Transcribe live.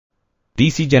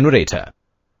DC generator.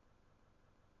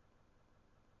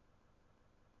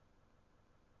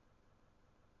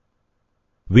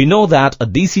 We know that a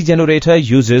DC generator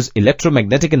uses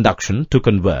electromagnetic induction to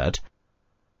convert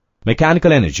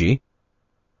mechanical energy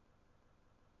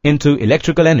into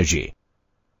electrical energy.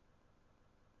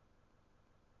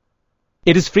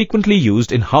 It is frequently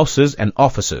used in houses and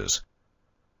offices.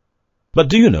 But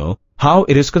do you know how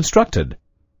it is constructed?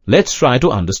 Let's try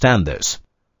to understand this.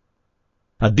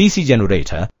 A DC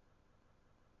generator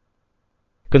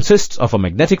consists of a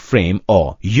magnetic frame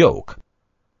or yoke,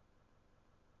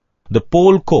 the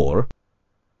pole core,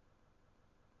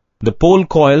 the pole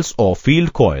coils or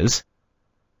field coils,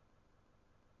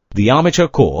 the armature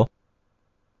core,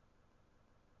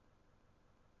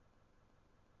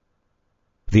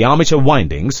 the armature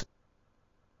windings,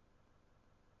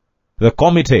 the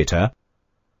commutator,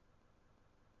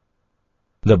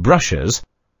 the brushes,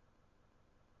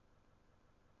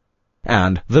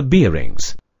 and the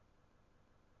bearings.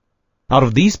 Out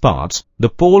of these parts, the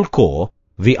pole core,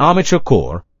 the armature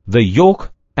core, the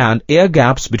yoke, and air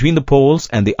gaps between the poles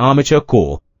and the armature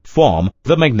core form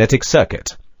the magnetic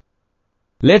circuit.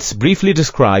 Let's briefly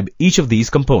describe each of these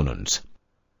components.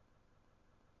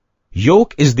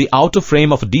 Yoke is the outer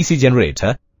frame of a DC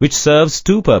generator which serves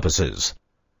two purposes.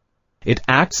 It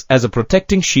acts as a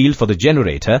protecting shield for the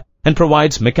generator and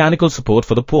provides mechanical support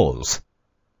for the poles.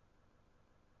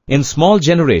 In small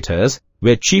generators,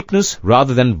 where cheapness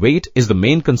rather than weight is the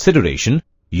main consideration,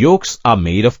 yokes are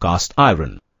made of cast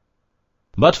iron.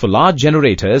 But for large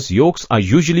generators, yokes are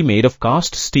usually made of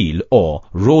cast steel or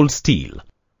rolled steel.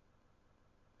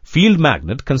 Field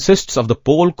magnet consists of the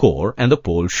pole core and the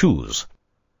pole shoes.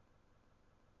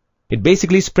 It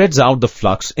basically spreads out the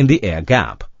flux in the air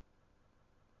gap.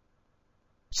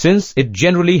 Since it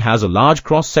generally has a large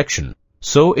cross-section,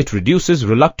 so it reduces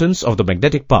reluctance of the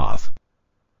magnetic path.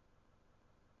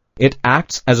 It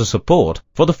acts as a support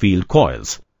for the field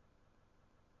coils.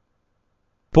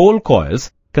 Pole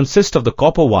coils consist of the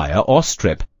copper wire or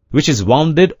strip which is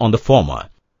wounded on the former.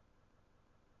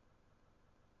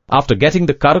 After getting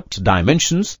the correct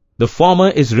dimensions, the former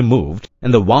is removed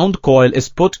and the wound coil is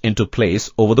put into place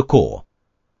over the core.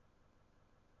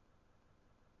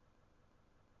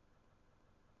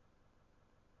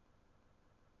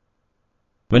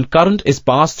 When current is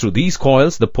passed through these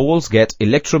coils, the poles get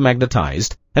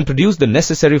electromagnetized and produce the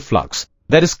necessary flux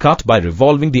that is cut by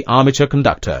revolving the armature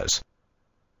conductors.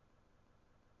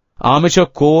 Armature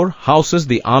core houses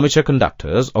the armature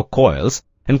conductors or coils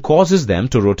and causes them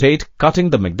to rotate,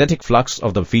 cutting the magnetic flux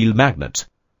of the field magnet.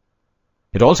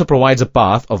 It also provides a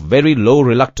path of very low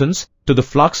reluctance to the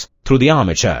flux through the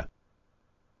armature.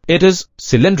 It is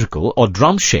cylindrical or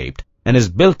drum-shaped and is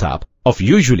built up of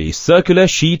usually circular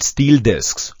sheet steel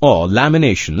discs or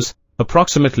laminations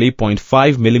approximately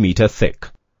 0.5 mm thick.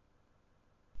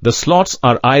 The slots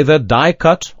are either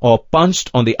die-cut or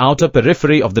punched on the outer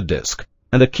periphery of the disc,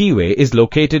 and the keyway is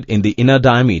located in the inner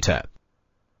diameter.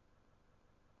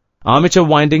 Armature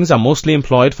windings are mostly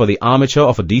employed for the armature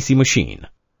of a DC machine.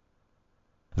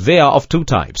 They are of two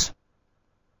types: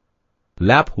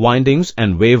 lap windings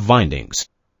and wave windings.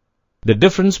 The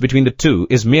difference between the two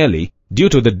is merely due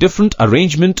to the different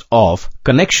arrangement of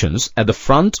connections at the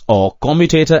front or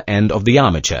commutator end of the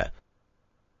armature.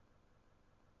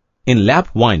 In lap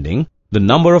winding, the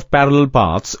number of parallel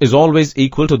paths is always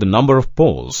equal to the number of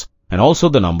poles and also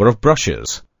the number of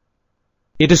brushes.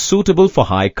 It is suitable for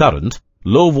high current,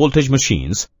 low voltage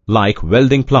machines like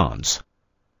welding plants.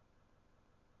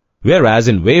 Whereas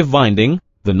in wave winding,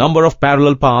 the number of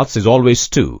parallel paths is always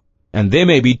 2, and there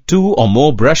may be 2 or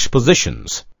more brush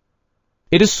positions.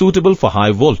 It is suitable for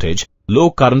high voltage,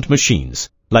 low current machines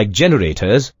like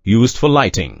generators used for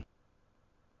lighting.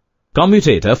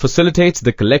 Commutator facilitates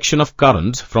the collection of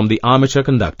current from the armature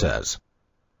conductors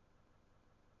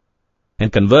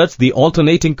and converts the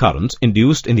alternating current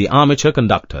induced in the armature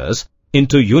conductors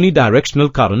into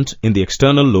unidirectional current in the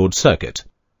external load circuit.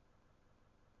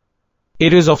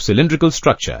 It is of cylindrical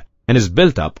structure and is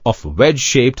built up of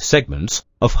wedge-shaped segments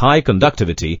of high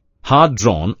conductivity,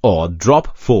 hard-drawn or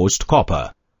drop-forged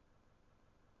copper.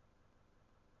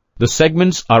 The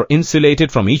segments are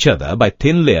insulated from each other by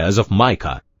thin layers of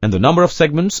mica, and the number of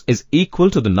segments is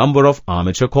equal to the number of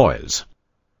armature coils.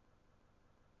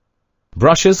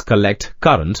 Brushes collect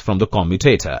current from the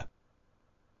commutator.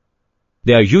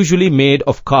 They are usually made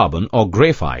of carbon or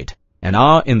graphite and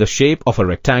are in the shape of a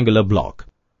rectangular block.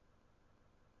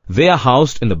 They are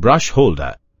housed in the brush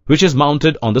holder, which is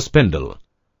mounted on the spindle.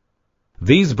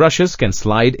 These brushes can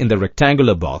slide in the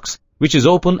rectangular box, which is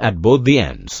open at both the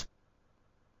ends.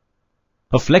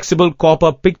 A flexible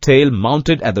copper pigtail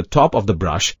mounted at the top of the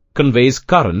brush conveys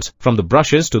current from the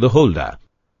brushes to the holder.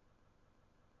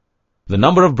 The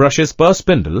number of brushes per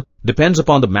spindle depends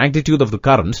upon the magnitude of the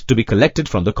current to be collected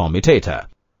from the commutator.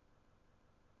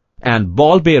 And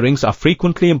ball bearings are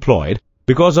frequently employed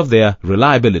because of their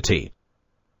reliability.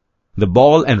 The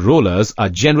ball and rollers are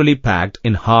generally packed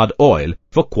in hard oil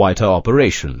for quieter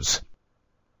operations.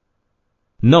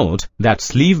 Note that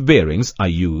sleeve bearings are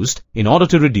used in order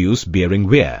to reduce bearing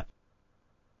wear.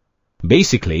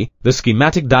 Basically, the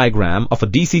schematic diagram of a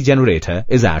DC generator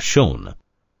is as shown,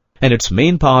 and its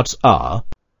main parts are